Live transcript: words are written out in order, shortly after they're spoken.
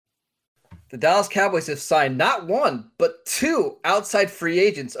The Dallas Cowboys have signed not one, but two outside free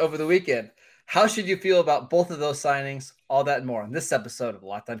agents over the weekend. How should you feel about both of those signings? All that and more in this episode of the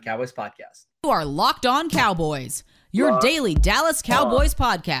Locked On Cowboys podcast. You are Locked On Cowboys, your daily Dallas Cowboys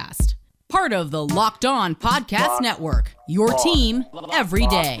podcast. Part of the Locked On Podcast Network, your team every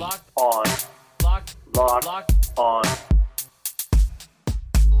day. Locked On Cowboys.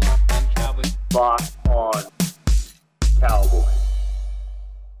 Locked On Cowboys.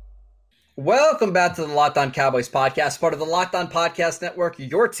 Welcome back to the Locked On Cowboys podcast, part of the Locked On Podcast Network,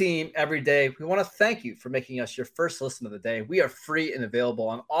 your team every day. We want to thank you for making us your first listen of the day. We are free and available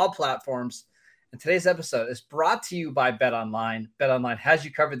on all platforms. And today's episode is brought to you by BetOnline. BetOnline has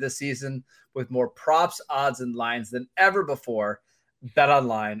you covered this season with more props, odds, and lines than ever before.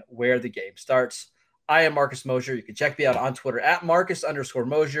 BetOnline, where the game starts. I am Marcus Mosher. You can check me out on Twitter at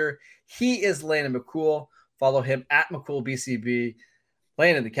Marcus_Mosher. He is Landon McCool. Follow him at McCoolBCB.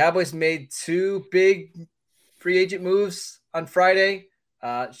 Landon, the Cowboys made two big free agent moves on Friday.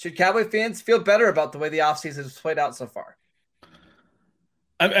 Should Cowboy fans feel better about the way the offseason has played out so far?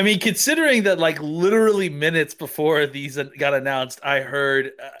 I mean, considering that like literally minutes before these got announced, I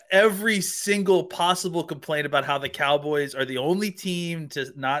heard every single possible complaint about how the Cowboys are the only team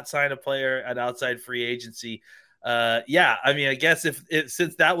to not sign a player at outside free agency. Yeah, I mean, I guess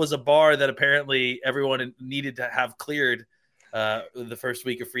since that was a bar that apparently everyone needed to have cleared the first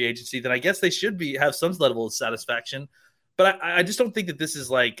week of free agency, then I guess they should have some level of satisfaction. But I just don't think that this is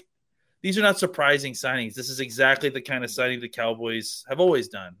like, these are not surprising signings. This is exactly the kind of signing the Cowboys have always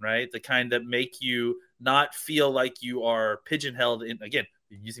done, right? The kind that make you not feel like you are pigeonholed in, again,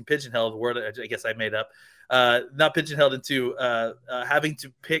 using pigeonholed, word I guess I made up, not pigeonholed into having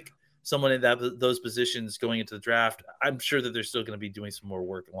to pick someone in those positions going into the draft. I'm sure that they're still going to be doing some more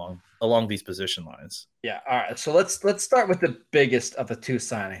work along these position lines. Yeah. All right. So let's start with the biggest of the two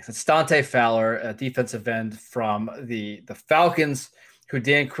signings. It's Dante Fowler, a defensive end from the Falcons, who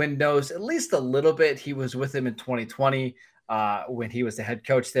Dan Quinn knows at least a little bit. He was with him in 2020 when he was the head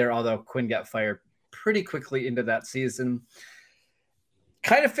coach there, although Quinn got fired pretty quickly into that season.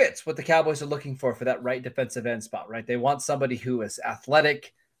 Kind of fits what the Cowboys are looking for that right defensive end spot, right? They want somebody who is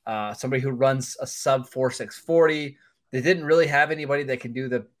athletic, somebody who runs a sub 4.6 40. They didn't really have anybody that can do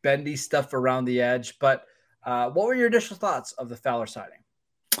the bendy stuff around the edge. But what were your initial thoughts of the Fowler signing?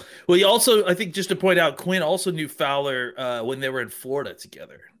 Well, he also, I think, just to point out, Quinn also knew Fowler when they were in Florida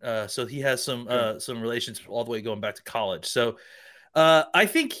together. So he has some relations all the way going back to college. So I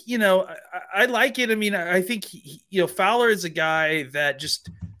think, I like it. I mean, I think, Fowler is a guy that just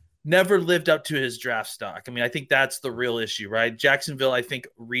never lived up to his draft stock. I mean, I think that's the real issue, right? Jacksonville, I think,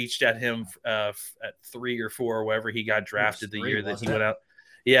 reached at him at 3 or 4 or wherever he got drafted the year that he went out.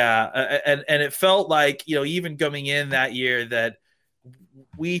 Yeah. And it felt like, even coming in that year that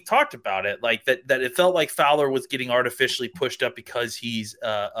we talked about it, like that it felt like Fowler was getting artificially pushed up because he's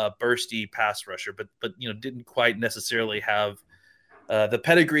a bursty pass rusher, but didn't quite necessarily have the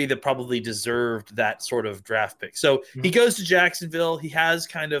pedigree that probably deserved that sort of draft pick. So he goes to Jacksonville. He has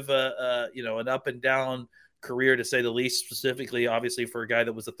kind of an up and down career, to say the least, specifically, obviously, for a guy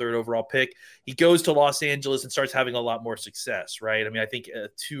that was the 3rd overall pick. He goes to Los Angeles and starts having a lot more success, right? I mean, I think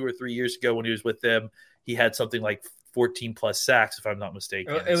 2 or 3 years ago when he was with them, he had something like 14 plus sacks, if I'm not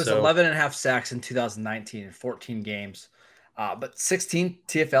mistaken. It was 11 and a half sacks in 2019 in 14 games. But 16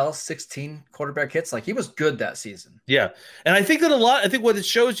 TFLs, 16 quarterback hits. Like, he was good that season. Yeah. And I think that what it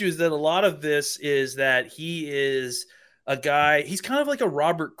shows you is that a lot of this is that he is a guy, he's kind of like a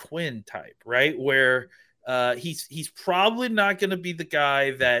Robert Quinn type, right? Where he's probably not going to be the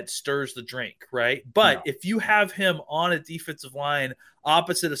guy that stirs the drink, right? But if you have him on a defensive line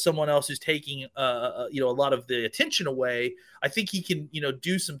opposite of someone else who's taking a lot of the attention away, I think he can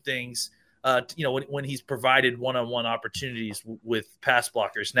do some things when he's provided one-on-one opportunities with pass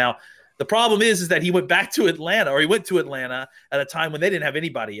blockers. Now the problem is that he went to Atlanta at a time when they didn't have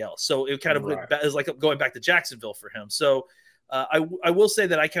anybody else, so it kind of is like going back to Jacksonville for him. So I will say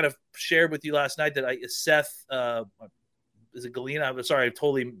that I kind of shared with you last night that Seth, is it Galina? I'm sorry, I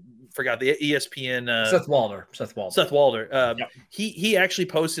totally forgot the ESPN. Seth Walder. He actually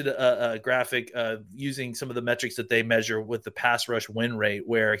posted a graphic using some of the metrics that they measure with the pass rush win rate,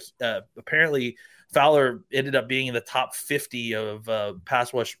 where apparently Fowler ended up being in the top 50 of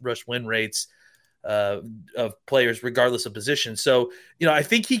pass rush win rates of players, regardless of position. So, I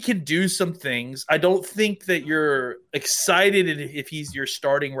think he can do some things. I don't think that you're excited if he's your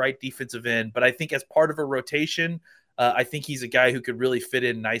starting right defensive end, but I think as part of a rotation, I think he's a guy who could really fit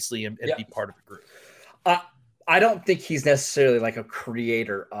in nicely and be part of the group. I don't think he's necessarily like a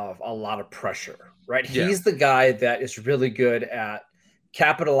creator of a lot of pressure, right? He's the guy that is really good at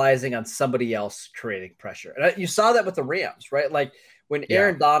capitalizing on somebody else creating pressure. And you saw that with the Rams, right? Like when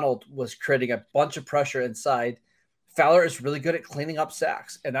Aaron Donald was creating a bunch of pressure inside, Fowler is really good at cleaning up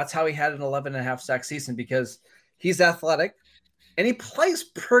sacks. And that's how he had an 11.5 sack season, because he's athletic and he plays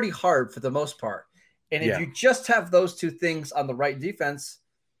pretty hard for the most part. And if you just have those two things on the right defense,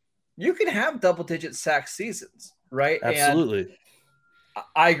 you can have double-digit sack seasons, right? Absolutely. And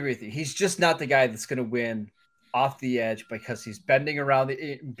I agree with you. He's just not the guy that's going to win off the edge because he's bending around,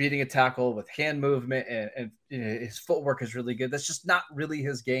 beating a tackle with hand movement, and his footwork is really good. That's just not really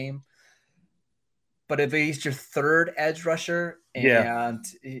his game. But if he's your third edge rusher and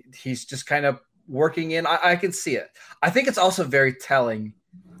he's just kind of working in, I can see it. I think it's also very telling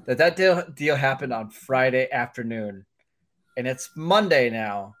that deal happened on Friday afternoon, and it's Monday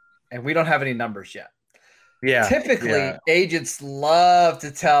now, and we don't have any numbers yet. Yeah. Typically, agents love to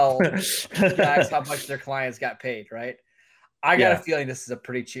tell guys how much their clients got paid, right? I got a feeling this is a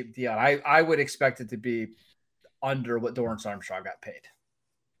pretty cheap deal. I would expect it to be under what Dorrance Armstrong got paid.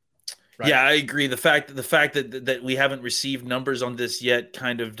 Right? Yeah, I agree. The fact that we haven't received numbers on this yet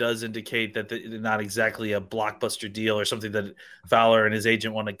kind of does indicate that they're not exactly a blockbuster deal or something that Fowler and his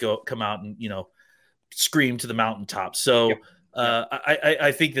agent want to come out and scream to the mountaintop. So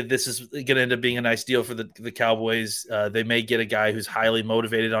I think that this is going to end up being a nice deal for the Cowboys. They may get a guy who's highly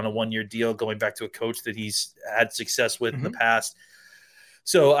motivated on a 1-year deal, going back to a coach that he's had success with in the past.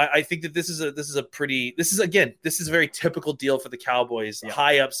 So I think that this is a very typical deal for the Cowboys.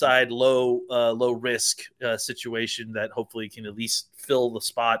 High upside, low risk situation that hopefully can at least fill the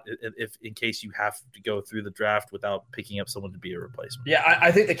spot if in case you have to go through the draft without picking up someone to be a replacement. Yeah,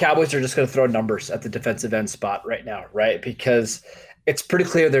 I think the Cowboys are just going to throw numbers at the defensive end spot right now, right? Because it's pretty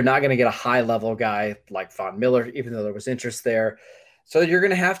clear they're not going to get a high level guy like Von Miller, even though there was interest there. So you're going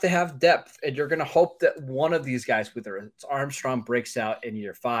to have depth, and you're going to hope that one of these guys, whether it's Armstrong, breaks out in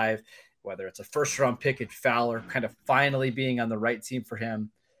year 5, whether it's a first-round pick in Fowler, kind of finally being on the right team for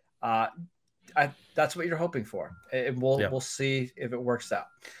him. That's what you're hoping for, and we'll see if it works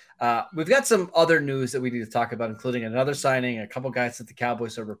out. We've got some other news that we need to talk about, including another signing, a couple guys that the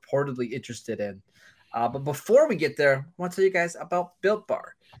Cowboys are reportedly interested in. But before we get there, I want to tell you guys about Built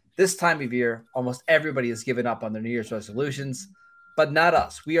Bar. This time of year, almost everybody has given up on their New Year's resolutions. But not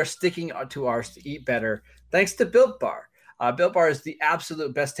us. We are sticking to ours to eat better, thanks to Built Bar. Built Bar is the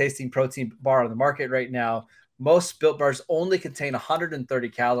absolute best tasting protein bar on the market right now. Most Built Bars only contain 130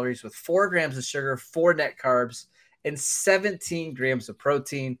 calories with 4 grams of sugar, 4 net carbs, and 17 grams of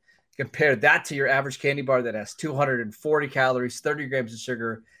protein. Compare that to your average candy bar that has 240 calories, 30 grams of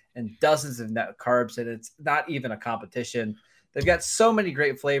sugar, and dozens of net carbs, and it's not even a competition. They've got so many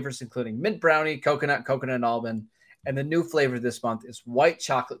great flavors, including mint brownie, coconut and almond. And the new flavor this month is white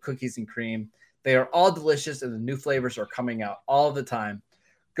chocolate cookies and cream. They are all delicious, and the new flavors are coming out all the time.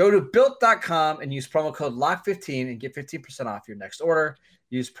 Go to Built.com and use promo code LOCK15 and get 15% off your next order.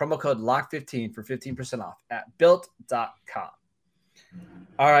 Use promo code LOCK15 for 15% off at Built.com.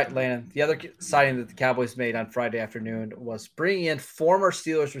 All right, Landon, the other signing that the Cowboys made on Friday afternoon was bringing in former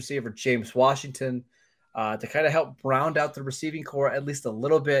Steelers receiver James Washington to kind of help round out the receiving core at least a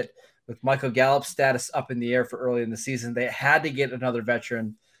little bit. With Michael Gallup's status up in the air for early in the season, they had to get another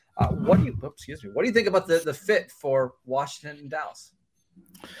veteran. What do you think about the fit for Washington and Dallas?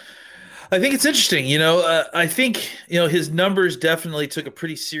 I think it's interesting. I think his numbers definitely took a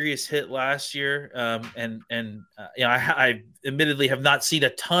pretty serious hit last year. I admittedly have not seen a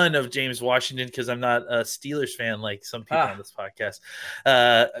ton of James Washington because I'm not a Steelers fan like some people on this podcast.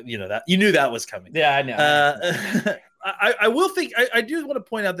 You knew that was coming. Yeah, I know. I do want to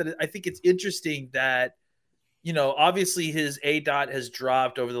point out that I think it's interesting that, obviously his ADOT has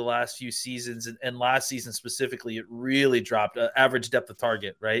dropped over the last few seasons, and last season specifically, it really dropped average depth of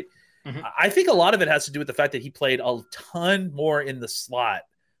target, right? Mm-hmm. I think a lot of it has to do with the fact that he played a ton more in the slot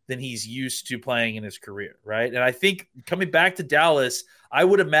than he's used to playing in his career, right? And I think coming back to Dallas, I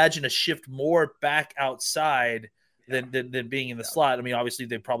would imagine a shift more back outside than being in the slot. I mean, obviously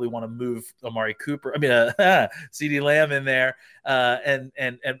they probably want to move Amari Cooper. CeeDee Lamb in there. And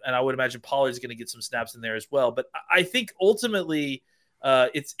I would imagine Pollard's going to get some snaps in there as well. But I think ultimately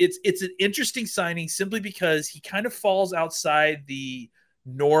it's an interesting signing simply because he kind of falls outside the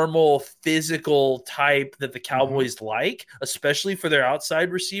normal physical type that the Cowboys like, especially for their outside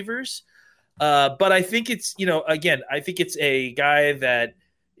receivers. But I think it's, I think it's a guy that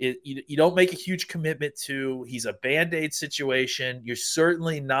you don't make a huge commitment to. He's a Band-Aid situation. You're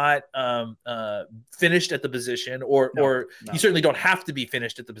certainly not finished at the position, or you certainly don't have to be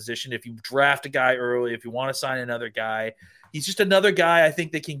finished at the position. If you draft a guy early, if you want to sign another guy, He's just another guy I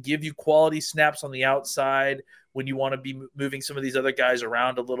think that can give you quality snaps on the outside when you want to be moving some of these other guys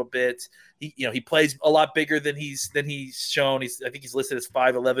around a little bit. He plays a lot bigger than he's shown. I think he's listed as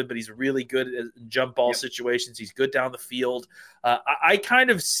 5'11", but he's really good in jump ball situations. He's good down the field. I kind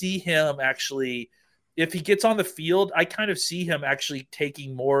of see him actually, if he gets on the field, I kind of see him actually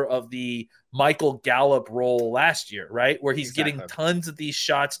taking more of the Michael Gallup role last year, right? Where he's getting tons of these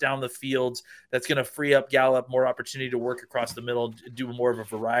shots down the fields. That's going to free up Gallup more opportunity to work across the middle, do more of a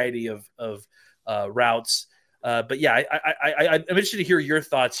variety of routes. But yeah, I'm interested to hear your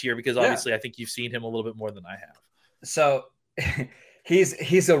thoughts here because obviously I think you've seen him a little bit more than I have. So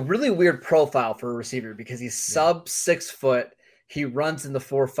he's a really weird profile for a receiver because he's sub 6 foot. He runs in the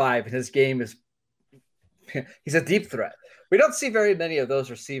 4.5 and his game is he's a deep threat. We don't see very many of those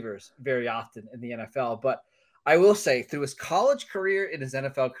receivers very often in the NFL, but I will say through his college career and his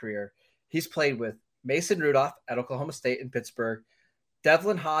NFL career, he's played with Mason Rudolph at Oklahoma State and Pittsburgh,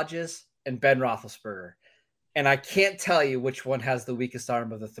 Devlin Hodges, and Ben Roethlisberger. And I can't tell you which one has the weakest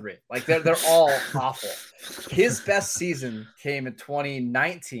arm of the three. Like they're all awful. His best season came in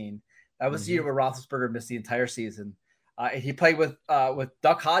 2019. That was the year where Roethlisberger missed the entire season. He played with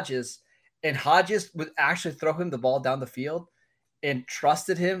Duck Hodges, and Hodges would actually throw him the ball down the field and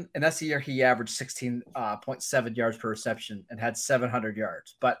trusted him. And that's the year he averaged 16.7 yards per reception and had 700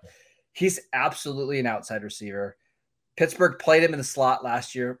 yards. But he's absolutely an outside receiver. Pittsburgh played him in the slot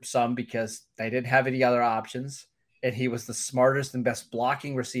last year some because they didn't have any other options, and he was the smartest and best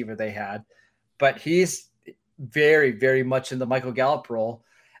blocking receiver they had. But he's very, very much in the Michael Gallup role.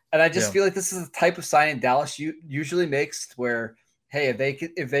 And I just feel like this is the type of signing Dallas usually makes where, hey,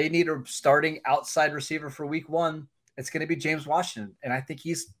 if they need a starting outside receiver for week 1, it's going to be James Washington. And I think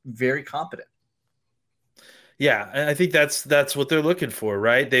he's very competent. Yeah, and I think that's what they're looking for,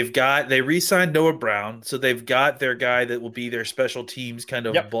 right? They re-signed Noah Brown, so they've got their guy that will be their special teams kind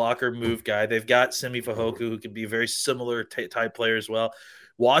of blocker move guy. They've got Semi Fehoko, who can be a very similar type player as well.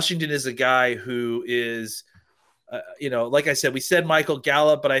 Washington is a guy who is, like I said, we said Michael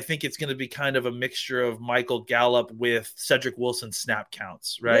Gallup, but I think it's going to be kind of a mixture of Michael Gallup with Cedric Wilson snap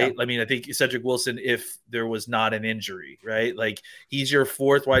counts, right? Yeah. I mean, I think Cedric Wilson, if there was not an injury, right? Like he's your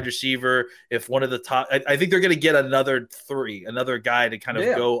 4th wide receiver. If one of the top, I think they're going to get another guy to kind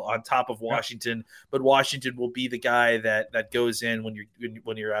of go on top of Washington, but Washington will be the guy that goes in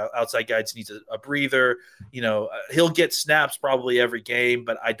when your outside guy needs a breather. He'll get snaps probably every game,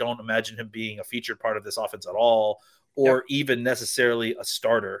 but I don't imagine him being a featured part of this offense at all, or even necessarily a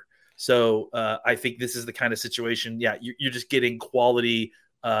starter. So I think this is the kind of situation. Yeah, you're just getting quality,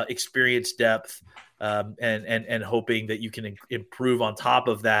 experience, depth, and hoping that you can improve on top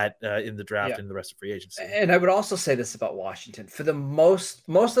of that in the draft and the rest of free agency. And I would also say this about Washington: for the most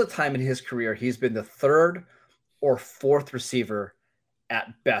of the time in his career, he's been the 3rd or 4th receiver at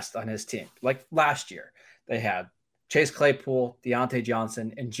best on his team. Like last year, they had Chase Claypool, Deontay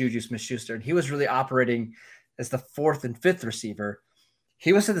Johnson, and Juju Smith-Schuster, and he was really operating as the 4th and 5th receiver.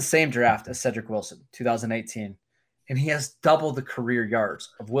 He was in the same draft as Cedric Wilson, 2018, and he has double the career yards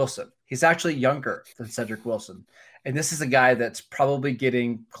of Wilson. He's actually younger than Cedric Wilson, and this is a guy that's probably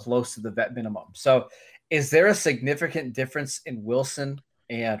getting close to the vet minimum. So is there a significant difference in Wilson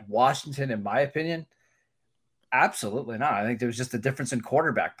and Washington, in my opinion? Absolutely not. I think there was just a difference in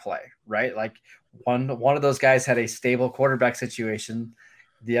quarterback play, right? Like one of those guys had a stable quarterback situation.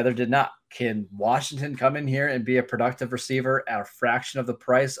 The other did not. Can Washington come in here and be a productive receiver at a fraction of the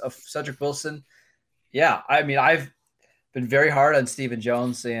price of Cedric Wilson? Yeah. I mean, I've been very hard on Stephen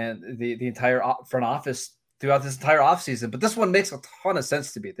Jones and the entire front office throughout this entire offseason, but this one makes a ton of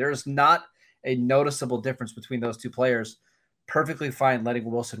sense to me. There's not a noticeable difference between those two players. Perfectly fine letting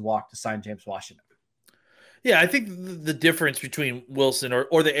Wilson walk to sign James Washington. Yeah, I think the difference between Wilson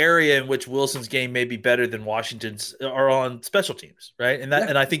or the area in which Wilson's game may be better than Washington's are on special teams, right? And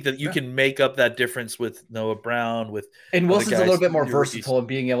and I think that you can make up that difference with Noah Brown, and Wilson's a little bit more versatile in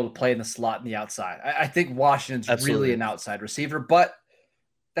being able to play in the slot and the outside. I think Washington's really an outside receiver, but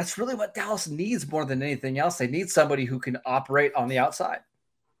that's really what Dallas needs more than anything else. They need somebody who can operate on the outside.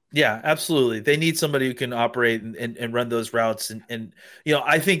 Yeah, absolutely. They need somebody who can operate and run those routes. And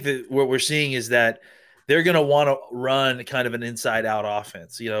I think that what we're seeing is that they're going to want to run kind of an inside-out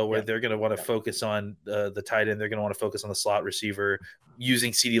offense, where they're going to want to focus on the tight end. They're going to want to focus on the slot receiver,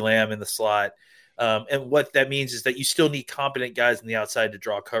 using CeeDee Lamb in the slot. And what that means is that you still need competent guys on the outside to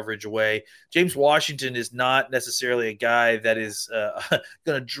draw coverage away. James Washington is not necessarily a guy that is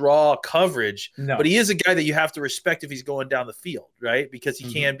going to draw coverage, but he is a guy that you have to respect if he's going down the field, right? Because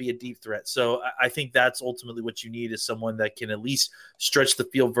he can be a deep threat. So I think that's ultimately what you need, is someone that can at least stretch the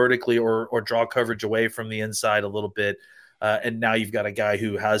field vertically or draw coverage away from the inside a little bit. And now you've got a guy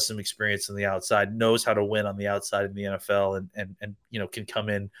who has some experience on the outside, knows how to win on the outside in the NFL, and can come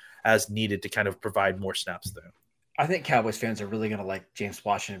in as needed to kind of provide more snaps there. I think Cowboys fans are really going to like James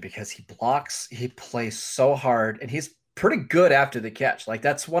Washington because he blocks, he plays so hard, and he's pretty good after the catch. Like,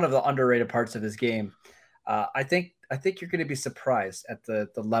 that's one of the underrated parts of his game. I think you're going to be surprised at the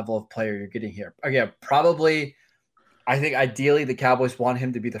level of player you're getting here. Again, probably, I think ideally the Cowboys want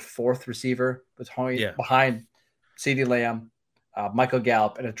him to be the fourth receiver behind CeeDee Lamb, Michael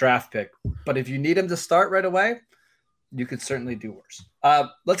Gallup, and a draft pick. But if you need him to start right away, you could certainly do worse.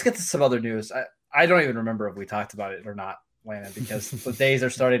 Let's get to some other news. I don't even remember if we talked about it or not, Landon, because the days are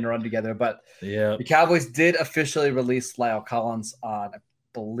starting to run together. But the Cowboys did officially release La'el Collins on, I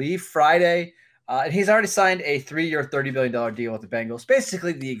believe, Friday. And he's already signed a 3-year, $30 million deal with the Bengals,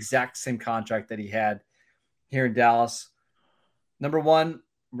 basically the exact same contract that he had here in Dallas. Number one,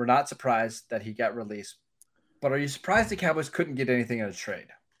 we're not surprised that he got released. But are you surprised the Cowboys couldn't get anything in a trade?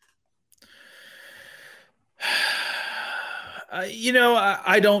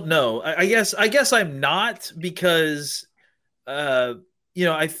 I don't know. I guess I'm not, because, I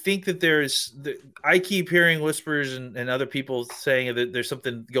think that I keep hearing whispers and other people saying that there's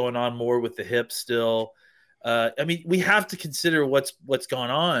something going on more with the hip still. We have to consider what's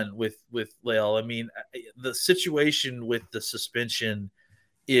gone on with La'el. The situation with the suspension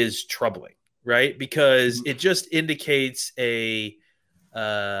is troubling, right? Because it just indicates a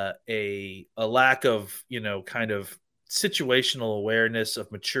lack of, kind of situational awareness,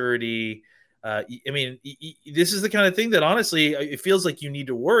 of maturity. This is the kind of thing that honestly, it feels like you need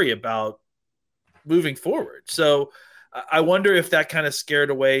to worry about moving forward. So I wonder if that kind of scared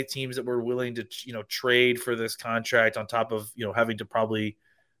away teams that were willing to, trade for this contract on top of, having to probably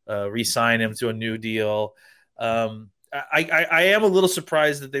re-sign him to a new deal. I am a little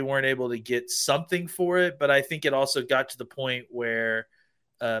surprised that they weren't able to get something for it, but I think it also got to the point where,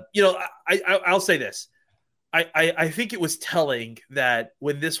 I'll say this. I think it was telling that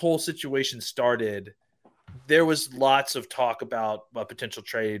when this whole situation started, there was lots of talk about a potential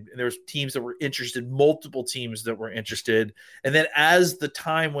trade, and there was teams that were interested, multiple teams that were interested. And then as the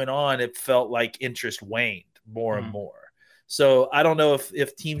time went on, it felt like interest waned more and more. So I don't know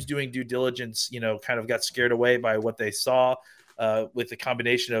if teams doing due diligence, kind of got scared away by what they saw with the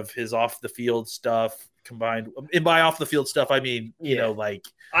combination of his off the field stuff combined. And by off the field stuff, I mean,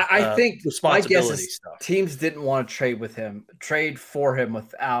 I think responsibility stuff. Teams didn't want to trade for him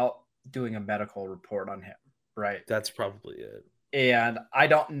without doing a medical report on him, right? That's probably it. And I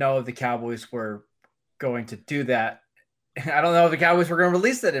don't know if the Cowboys were going to do that. I don't know if the Cowboys were going to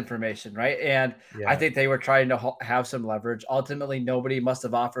release that information, right? And I think they were trying to have some leverage. Ultimately, nobody must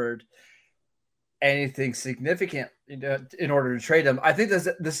have offered anything significant in order to trade him. I think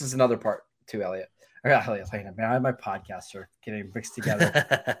this is another part too, Elliot. Man, my podcasts are getting mixed together.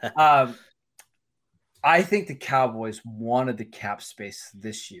 I think the Cowboys wanted the cap space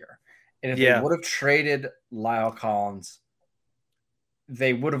this year. And if they would have traded La'el Collins,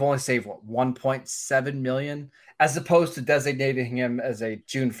 they would have only saved $1.7 million, as opposed to designating him as a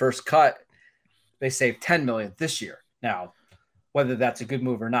June 1st cut. They saved $10 million this year. Now, whether that's a good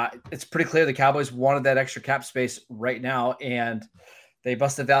move or not, it's pretty clear the Cowboys wanted that extra cap space right now, and they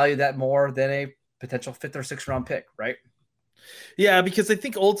must have valued that more than a potential 5th or 6th round pick, right? Yeah, because I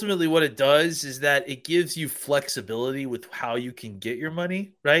think ultimately what it does is that it gives you flexibility with how you can get your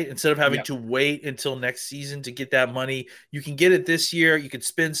money, right? Instead of having to wait until next season to get that money, you can get it this year. You could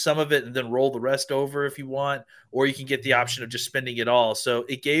spend some of it and then roll the rest over if you want, or you can get the option of just spending it all. So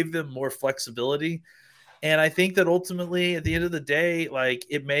it gave them more flexibility. And I think that ultimately at the end of the day, like,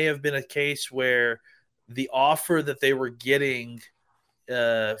 it may have been a case where the offer that they were getting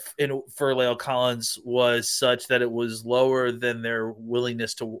for La'el Collins was such that it was lower than their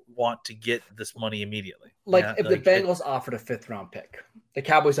willingness to want to get this money immediately. If the Bengals offered a 5th round pick, the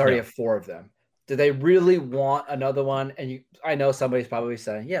Cowboys already have 4 of them. Do they really want another one? And I know somebody's probably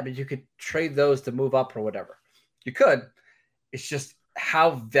saying, yeah, but you could trade those to move up or whatever. You could. It's just,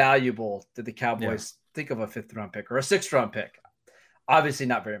 how valuable did the Cowboys think of a 5th round pick or a 6th round pick? Obviously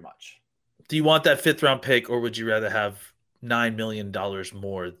not very much. Do you want that 5th round pick, or would you rather have $9 million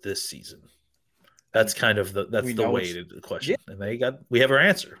more this season? That's kind of the weighted question. Yeah. And we have our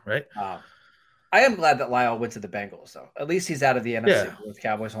answer, right? I am glad that La'el went to the Bengals, though. At least he's out of the NFC. The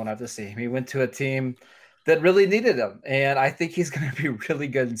Cowboys won't have to see him. He went to a team that really needed him, and I think he's going to be really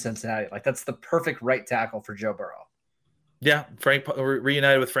good in Cincinnati. Like, that's the perfect right tackle for Joe Burrow. Yeah, Frank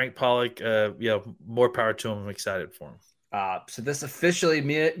reunited with Frank Pollock. More power to him. I'm excited for him. So this officially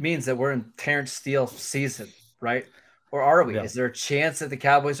means that we're in Terrence Steele season, right? Or are we? Yeah. Is there a chance that the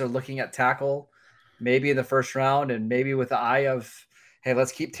Cowboys are looking at tackle maybe in the first round, and maybe with the eye of, hey,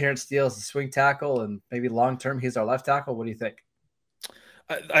 let's keep Terrence Steele as a swing tackle, and maybe long term he's our left tackle. What do you think?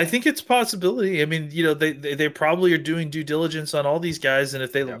 I think it's a possibility. I mean, they probably are doing due diligence on all these guys, and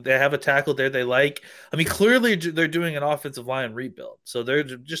if they have a tackle there they like. I mean, clearly they're doing an offensive line rebuild, so they're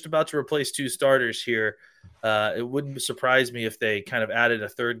just about to replace 2 starters here. It wouldn't surprise me if they kind of added a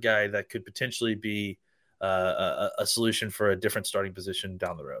third guy that could potentially be a solution for a different starting position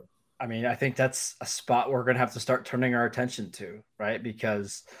down the road. I mean, I think that's a spot we're going to have to start turning our attention to, right?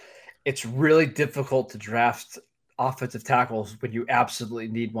 Because it's really difficult to draft offensive tackles when you absolutely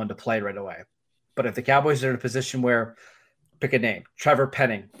need one to play right away. But if the Cowboys are in a position where, pick a name, Trevor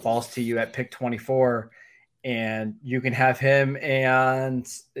Penning falls to you at pick 24, and you can have him and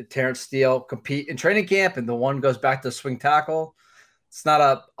Terrence Steele compete in training camp, and the one goes back to swing tackle, it's not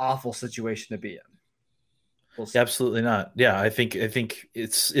an awful situation to be in. We'll see. Absolutely not. Yeah, I think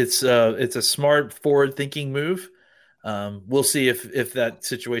it's a smart, forward-thinking move. We'll see if that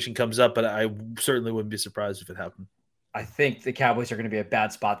situation comes up, but I certainly wouldn't be surprised if it happened. I think the Cowboys are going to be a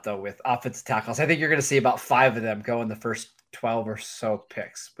bad spot, though, with offensive tackles. I think you're going to see about 5 of them go in the first 12 or so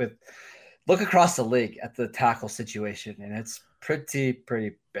picks. Look across the league at the tackle situation, and it's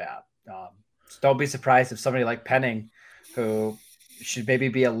pretty bad. So don't be surprised if somebody like Penning, who should maybe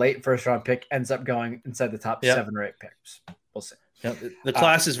be a late first-round pick, ends up going inside the top 7 or 8 picks. We'll see. Yep. The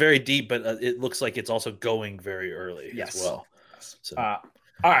class is very deep, but it looks like it's also going very early as well. So.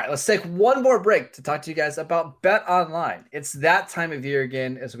 All right, let's take one more break to talk to you guys about Bet Online. It's that time of year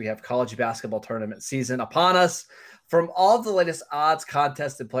again as we have college basketball tournament season upon us. From all of the latest odds,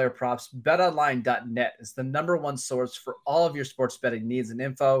 contests, and player props, betonline.net is the #1 source for all of your sports betting needs and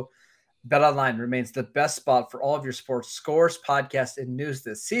info. BetOnline remains the best spot for all of your sports scores, podcasts, and news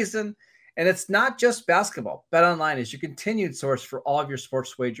this season. And it's not just basketball. BetOnline is your continued source for all of your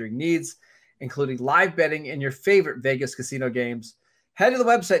sports wagering needs, including live betting and your favorite Vegas casino games. Head to the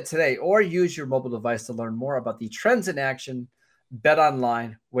website today or use your mobile device to learn more about the trends in action.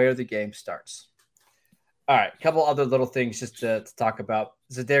 BetOnline, where the game starts. All right, a couple other little things just to talk about.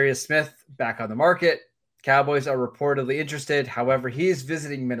 Zadarius Smith back on the market. Cowboys are reportedly interested. However, he's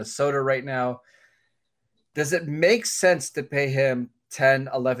visiting Minnesota right now. Does it make sense to pay him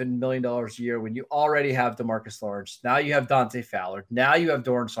 $10-11 million a year when you already have DeMarcus Lawrence? Now you have Dante Fowler. Now you have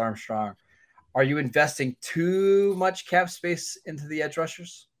Dorrance Armstrong. Are you investing too much cap space into the edge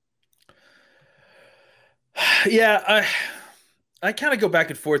rushers? Yeah, I kind of go back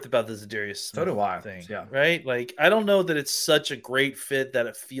and forth about the Zadarius Smith thing. Yeah. Right? Like, I don't know that it's such a great fit that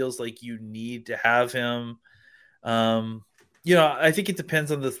it feels like you need to have him. I think it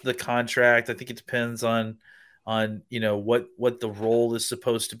depends on the contract. I think it depends on what the role is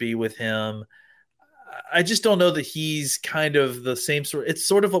supposed to be with him. I just don't know that he's kind of the same sort. It's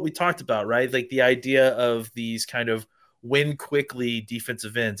sort of what we talked about, right? Like the idea of these kind of win quickly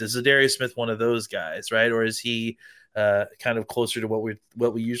defensive ends. Is Zadarius Smith one of those guys, right? Or is he kind of closer to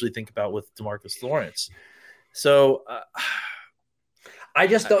what we usually think about with DeMarcus Lawrence? So I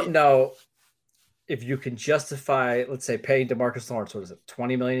just don't know if you can justify, let's say, paying DeMarcus Lawrence, what is it,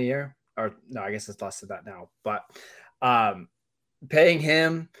 $20 million a year? Or no, I guess it's less than that now. But paying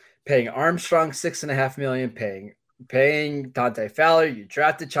him, paying Armstrong $6.5 million, paying Dante Fowler, you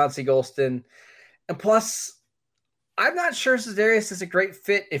drafted Chauncey Golston, and plus, I'm not sure Zadarius is a great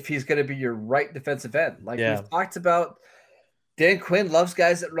fit if he's going to be your right defensive end. We've talked about, Dan Quinn loves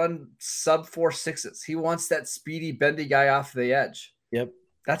guys that run sub 4.6s. He wants that speedy, bendy guy off the edge. Yep,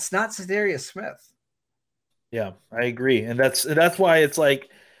 that's not Zadarius Smith. Yeah, I agree, and that's why it's like,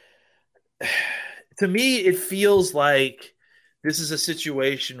 to me, it feels like this is a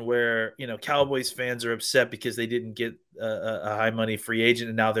situation where, Cowboys fans are upset because they didn't get a high money free agent,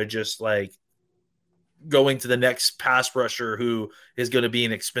 and now they're just like going to the next pass rusher who is going to be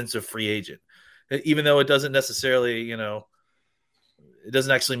an expensive free agent, even though it doesn't necessarily, it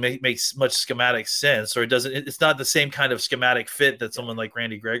doesn't actually make much schematic sense, or it's not the same kind of schematic fit that someone like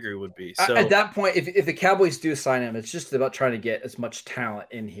Randy Gregory would be. So at that point, if the Cowboys do sign him, it's just about trying to get as much talent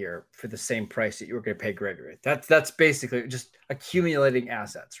in here for the same price that you were going to pay Gregory. That's basically just accumulating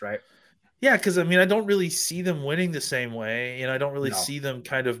assets, right? Yeah, because I don't really see them winning the same way, I don't really see them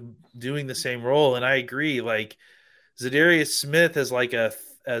kind of doing the same role. And I agree, like Zadarius Smith as like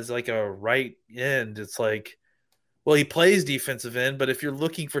a right end, it's like, well, he plays defensive end, but if you're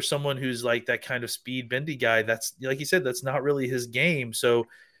looking for someone who's like that kind of speed bendy guy, that's, like you said, that's not really his game. So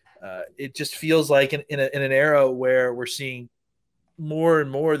it just feels like in an era where we're seeing more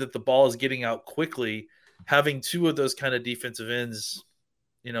and more that the ball is getting out quickly, having 2 of those kind of defensive ends,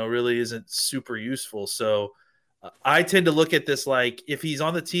 really isn't super useful. So I tend to look at this like if he's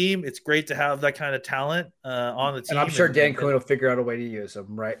on the team, it's great to have that kind of talent on the team. And I'm sure Dan Quinn will figure out a way to use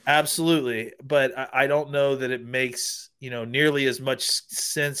him, right? Absolutely. But I don't know that it makes, nearly as much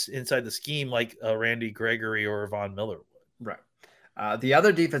sense inside the scheme like Randy Gregory or Von Miller would. Right. The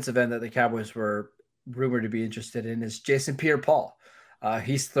other defensive end that the Cowboys were rumored to be interested in is Jason Pierre-Paul.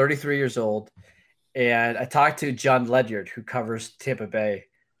 He's 33 years old. And I talked to John Ledyard, who covers Tampa Bay,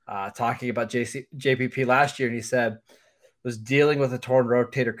 talking about JPP last year, and he said was dealing with a torn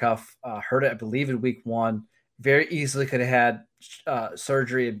rotator cuff, hurt it, I believe, in week 1. Very easily could have had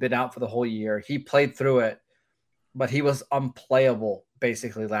surgery and been out for the whole year. He played through it, but he was unplayable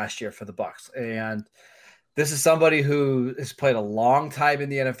basically last year for the Bucs. And this is somebody who has played a long time in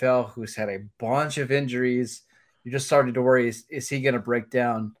the NFL, who's had a bunch of injuries. You're just starting to worry: is he going to break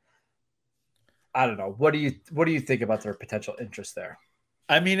down? I don't know. What do you think about their potential interest there?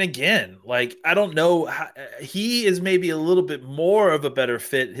 I mean, again, I don't know. He is maybe a little bit more of a better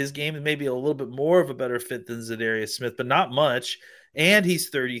fit. His game is maybe a little bit more of a better fit than Zadarius Smith, but not much. And he's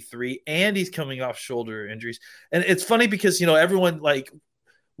 33, and he's coming off shoulder injuries. And it's funny because, everyone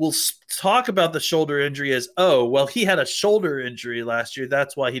will talk about the shoulder injury as, oh, well, he had a shoulder injury last year.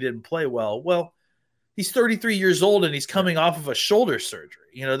 That's why he didn't play well. Well, he's 33 years old and he's coming off of a shoulder surgery.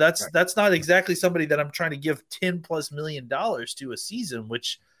 That's not exactly somebody that I'm trying to give $10+ million to a season,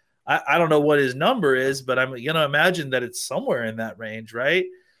 which I don't know what his number is, but I'm going to imagine that it's somewhere in that range, right?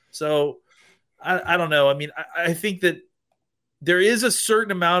 So I don't know. I mean, I think that there is a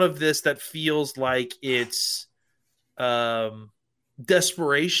certain amount of this that feels like it's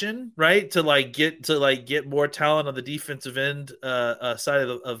desperation, right? To get more talent on the defensive end side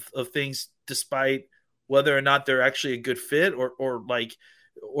of things, despite whether or not they're actually a good fit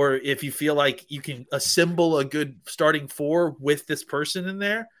or if you feel like you can assemble a good starting 4 with this person in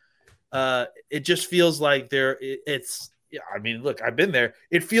there. It just feels like look, I've been there.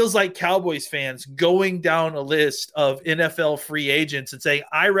 It feels like Cowboys fans going down a list of NFL free agents and saying,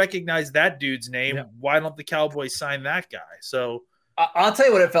 I recognize that dude's name. Yeah. Why don't the Cowboys sign that guy? So I'll tell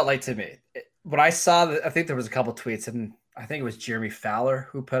you what it felt like to me. When I saw that, I think there was a couple tweets, and I think it was Jeremy Fowler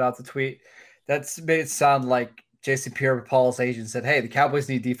who put out the tweet. That's made it sound like Jason Pierre-Paul's agent said, hey, the Cowboys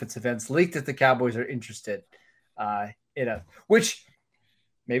need defensive ends. Leaked that the Cowboys are interested which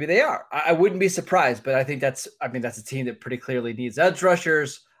maybe they are. I wouldn't be surprised, but I think that's a team that pretty clearly needs edge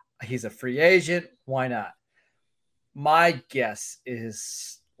rushers. He's a free agent. Why not? My guess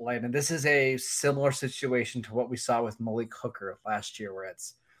is, and this is a similar situation to what we saw with Malik Hooker last year, where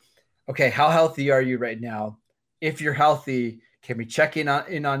it's, okay, how healthy are you right now? If you're healthy, can we check in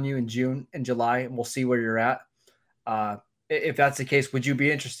on you in June and July, and we'll see where you're at? If that's the case, would you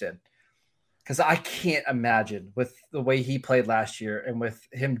be interested? Because I can't imagine, with the way he played last year and with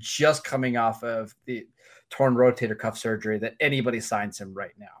him just coming off of the torn rotator cuff surgery, that anybody signs him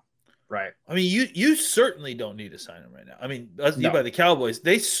right now. Right. I mean, you certainly don't need to sign him right now. I mean, by the Cowboys,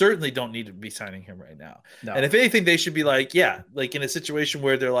 they certainly don't need to be signing him right now. No. And if anything, they should be in a situation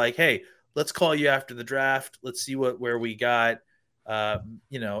where they're like, hey, let's call you after the draft. Let's see where we got.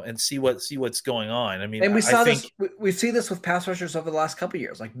 And see what's going on. I mean, and we see this with pass rushers over the last couple of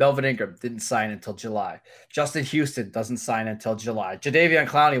years. Like Melvin Ingram didn't sign until July. Justin Houston doesn't sign until July. Jadeveon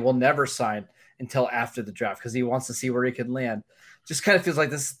Clowney will never sign until after the draft because he wants to see where he can land. Just kind of feels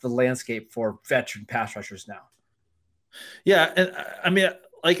like this is the landscape for veteran pass rushers now. Yeah, and I mean,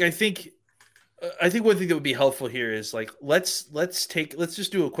 I think one thing that would be helpful here is let's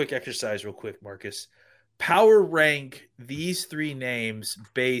just do a quick exercise real quick, Marcus. Power rank these 3 names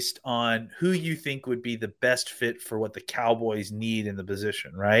based on who you think would be the best fit for what the Cowboys need in the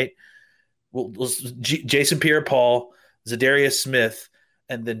position, right? Well, Jason Pierre-Paul, Zadarius Smith,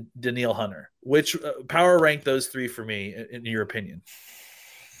 and then Danielle Hunter. Which power rank those 3 for me, in your opinion?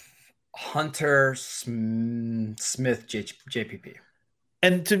 Hunter, Smith, JPP.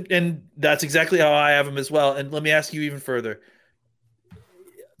 And that's exactly how I have them as well. And let me ask you even further.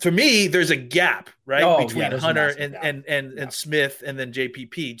 For me, there's a gap, right, between Hunter and Smith and then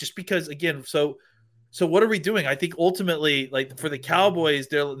JPP. Just because, again, so what are we doing? I think ultimately, for the Cowboys,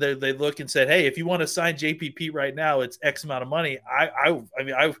 they look and said, hey, if you want to sign JPP right now, it's X amount of money. I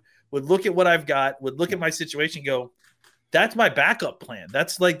would look at what I've got, would look at my situation, and go, that's my backup plan.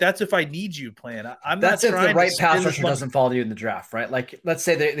 That's if I need you plan. That's if the right pass rusher doesn't fall to you in the draft, right? Like, let's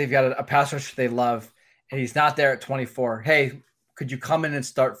say they've got a pass rusher they love, and he's not there at 24. Hey, could you come in and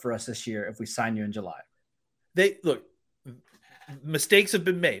start for us this year if we sign you in July? Mistakes have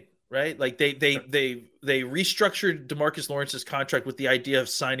been made, right? They restructured DeMarcus Lawrence's contract with the idea of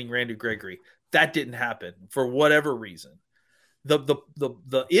signing Randy Gregory. That didn't happen for whatever reason.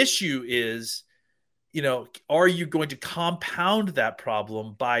 The issue is are you going to compound that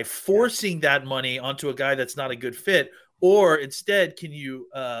problem by forcing that money onto a guy that's not a good fit, or instead can you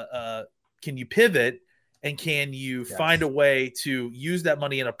pivot and can you find a way to use that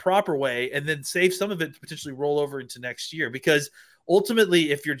money in a proper way and then save some of it to potentially roll over into next year? Because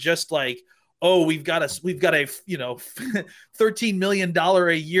ultimately, if you're just like, oh, we've got a $13 million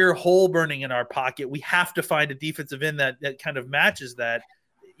a year hole burning in our pocket, we have to find a defensive end that kind of matches that.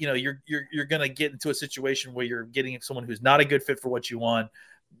 You're going to get into a situation where you're getting someone who's not a good fit for what you want,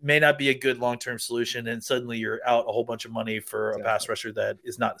 may not be a good long-term solution, and suddenly you're out a whole bunch of money for a pass rusher that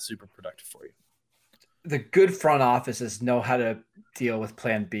is not super productive for you. The good front offices know how to deal with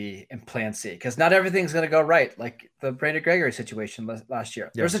plan B and plan C, because not everything's going to go right. Like the Brandon Gregory situation last year.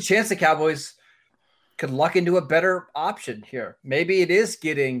 There's a chance the Cowboys could luck into a better option here. Maybe it is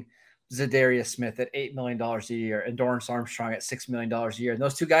getting Zadarius Smith at $8 million a year and Dorrance Armstrong at $6 million a year. And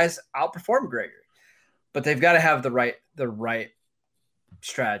those two guys outperform Gregory, but they've got to have the right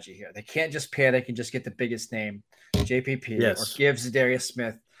strategy here. They can't just panic and just get the biggest name, JPP, or give Zadarius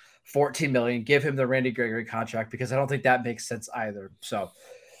Smith $14 million, give him the Randy Gregory contract, because I don't think that makes sense either. So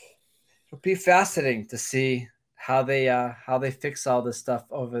it'll be fascinating to see how they fix all this stuff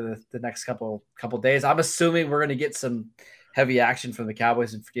over the next couple days. I'm assuming we're going to get some heavy action from the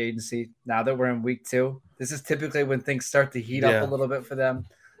Cowboys in free agency now that we're in week 2. This is typically when things start to heat up a little bit for them.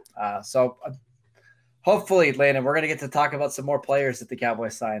 So hopefully, Landon, we're going to get to talk about some more players that the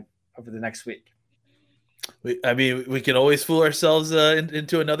Cowboys sign over the next week. We can always fool ourselves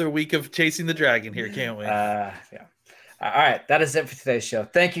into another week of chasing the dragon here, can't we? Yeah. All right. That is it for today's show.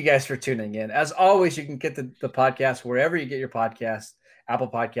 Thank you guys for tuning in. As always, you can get the podcast wherever you get your podcasts, Apple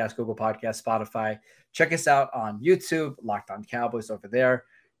Podcasts, Google Podcasts, Spotify. Check us out on YouTube, Locked On Cowboys over there.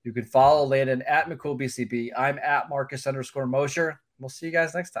 You can follow Landon at McCoolBCB. I'm at Marcus _Mosher. We'll see you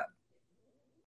guys next time.